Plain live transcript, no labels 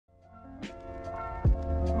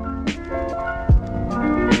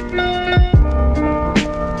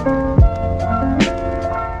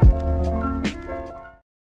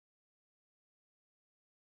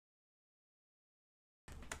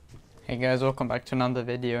guys, welcome back to another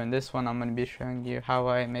video. In this one I'm going to be showing you how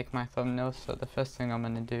I make my thumbnails. So the first thing I'm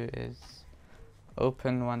going to do is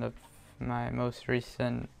open one of my most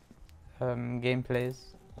recent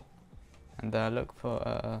gameplays, and look for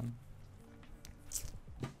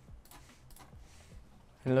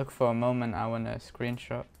a moment I want to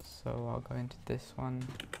screenshot. So I'll go into this one.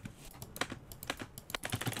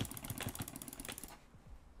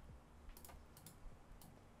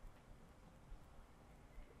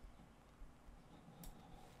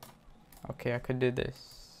 Okay, I could do this.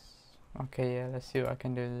 Okay, yeah, let's see what I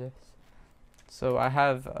can do with this. So I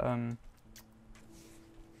have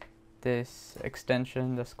this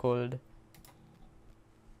extension that's called,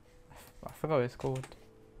 I forgot what it's called.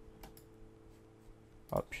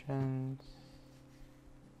 Options.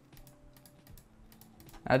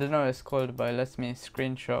 I don't know what it's called, but it lets me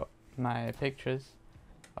screenshot my pictures.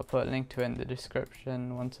 I'll put a link to it in the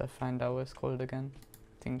description once I find out what it's called again.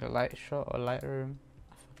 I think Light Shot or Lightroom.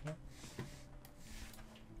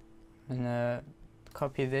 And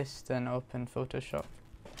copy this, then open Photoshop.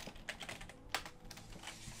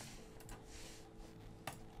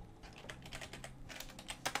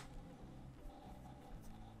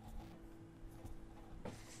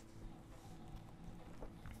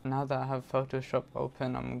 Now that I have Photoshop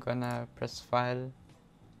open, I'm gonna press File,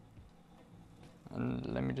 and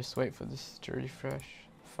let me just wait for this to refresh.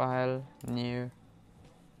 File, New,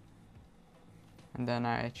 and then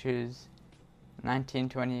I choose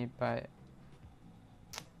 1920 by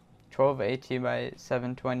 1280 by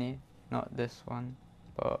 720, not this one,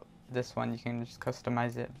 but this one you can just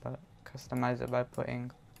customize it, by putting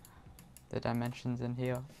the dimensions in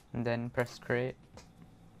here, and then press create.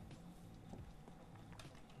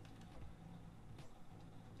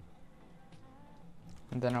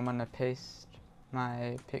 And then I'm gonna paste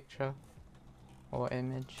my picture or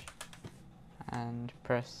image and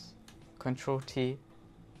press Ctrl T,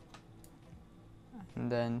 and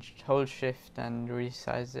then hold shift and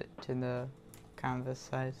resize it to the canvas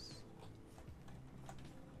size.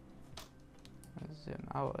 Zoom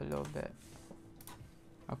out a little bit.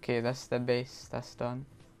 Okay, that's the base, that's done.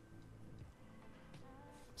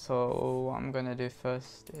 So what I'm gonna do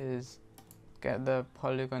first is get the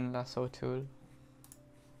polygon lasso tool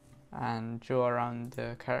and draw around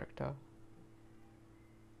the character.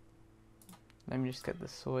 Let me just get the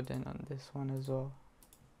sword in on this one as well.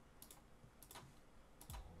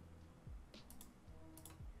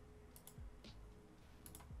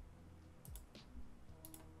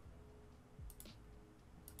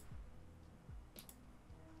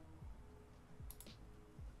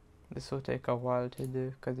 This will take a while to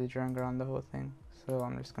do because it's drawing around the whole thing, so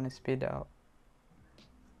I'm just going to speed it up.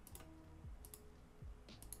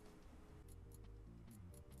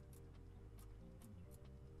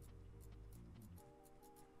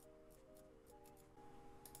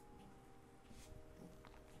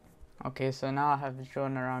 Okay, so now I have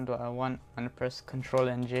drawn around what I want. I'm going to press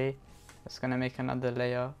Ctrl and J. That's going to make another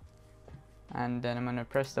layer, and then I'm going to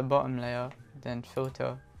press the bottom layer, then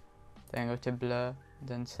filter, then go to blur,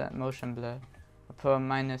 then set motion blur. I put a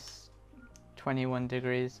minus 21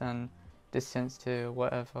 degrees and distance to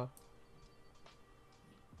whatever.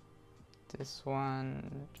 This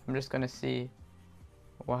one, I'm just gonna see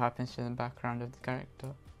what happens to the background of the character,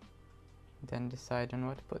 then decide on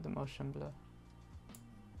what to put the motion blur.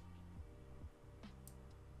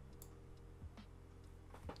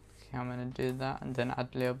 Okay, I'm gonna do that and then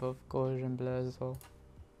add layer above Gaussian blur as well.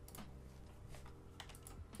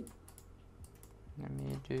 Let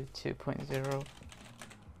me do 2.0.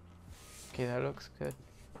 Okay, that looks good.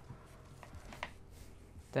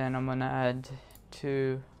 Then I'm gonna add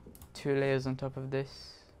two layers on top of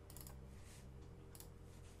this,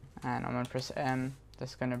 and I'm gonna press M.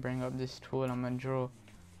 That's gonna bring up this tool. I'm gonna draw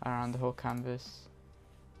around the whole canvas.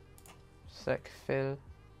 Select fill,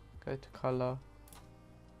 go to color,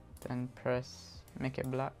 then press make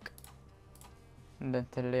it black, and then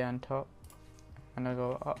the layer on top, I'm gonna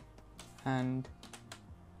go up and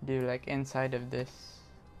do like inside of this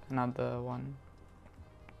another one,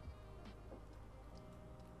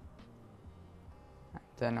 and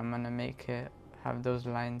then I'm gonna make it have those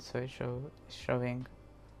lines so it's showing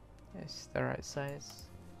it's the right size.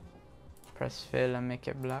 Press fill and make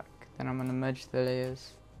it black. Then I'm gonna merge the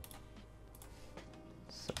layers,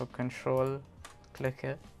 so control, click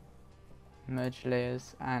it, merge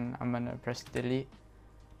layers, and I'm gonna press delete,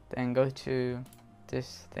 then go to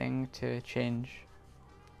this thing to change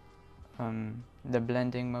the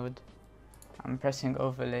blending mode. I'm pressing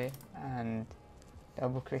overlay and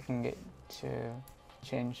double clicking it to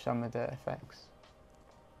change some of the effects.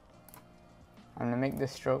 I'm gonna make the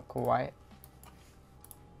stroke white.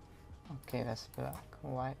 Okay, that's black,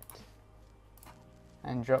 white.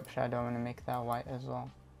 And drop shadow, I'm gonna make that white as well.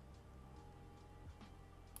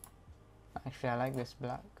 Actually, I like this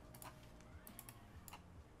black.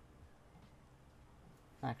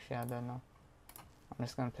 Actually, I don't know. I'm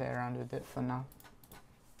just gonna play around with it for now.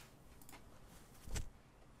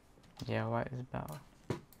 Yeah, white is better.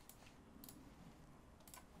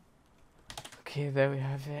 Okay, there we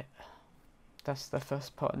have it. That's the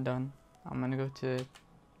first part done. I'm gonna go to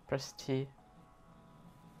press T,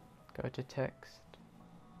 go to text.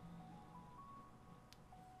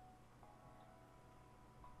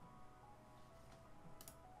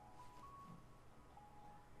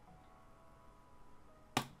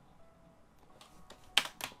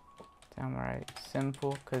 Damn right,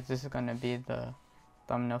 simple, because this is gonna be the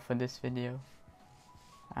thumbnail for this video.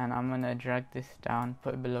 And I'm gonna drag this down,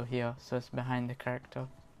 put it below here, so it's behind the character.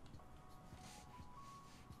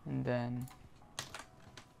 And then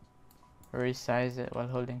resize it while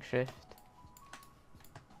holding shift.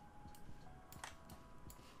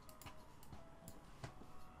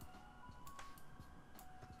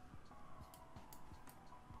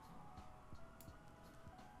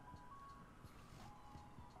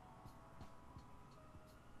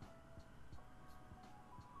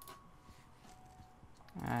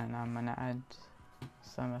 And I'm gonna add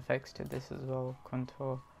some effects to this as well.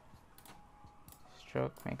 Contour,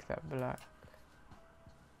 stroke, make that black.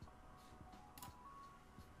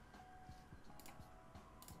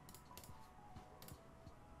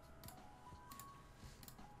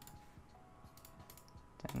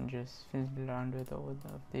 Then just fiddle around with all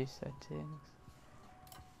of these settings.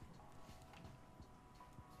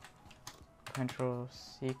 Control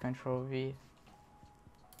C, Control V.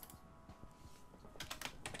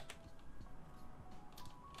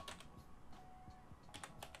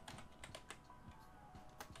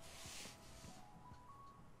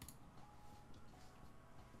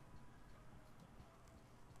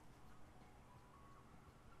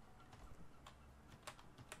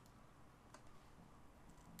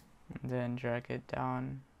 Then drag it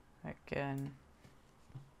down again,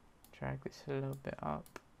 drag this a little bit up,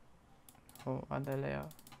 oh, other layer,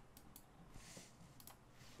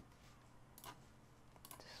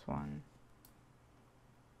 this one,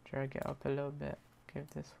 drag it up a little bit, give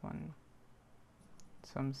this one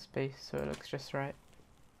some space so it looks just right.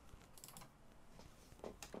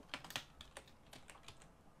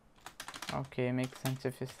 Okay, it makes sense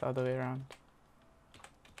if it's the other way around.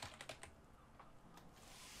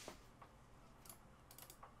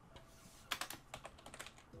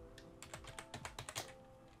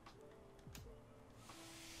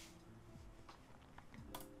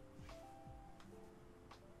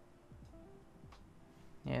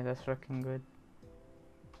 Yeah, that's looking good.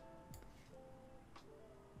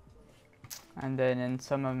 And then in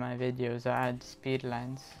some of my videos I add speed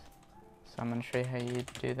lines, so I'm going to show you how you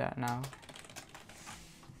do that now.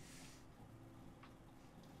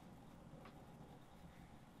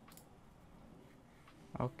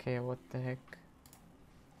 Okay, what the heck.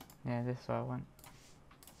 Yeah, this is what I want.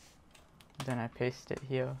 Then I paste it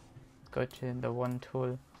here, go to the one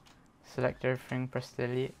tool, select everything, press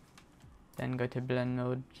delete. Then go to blend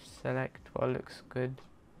mode, select what looks good.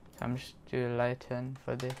 So I'm just do lighten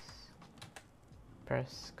for this.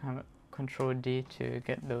 Press Control D to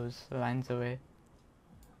get those lines away.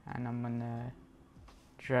 And I'm gonna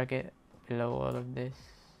drag it below all of this.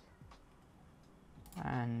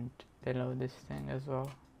 And below this thing as well.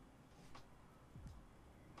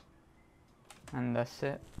 And that's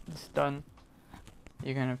it, it's done.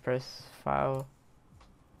 You're gonna press File,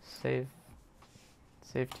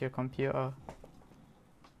 Save to your computer,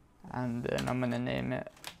 and then I'm gonna name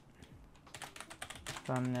it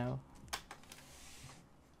thumbnail,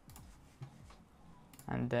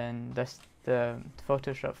 and then that's the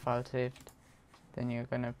Photoshop file saved. Then you're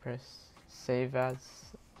gonna press save as,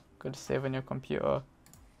 go to save on your computer,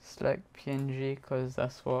 select PNG because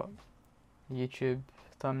that's what YouTube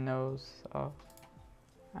thumbnails are,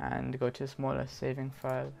 and go to smaller saving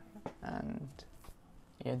file, and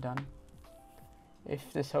you're done.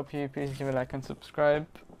 If this helped you, please give a like and subscribe.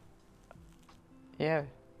 Yeah,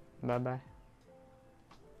 bye bye.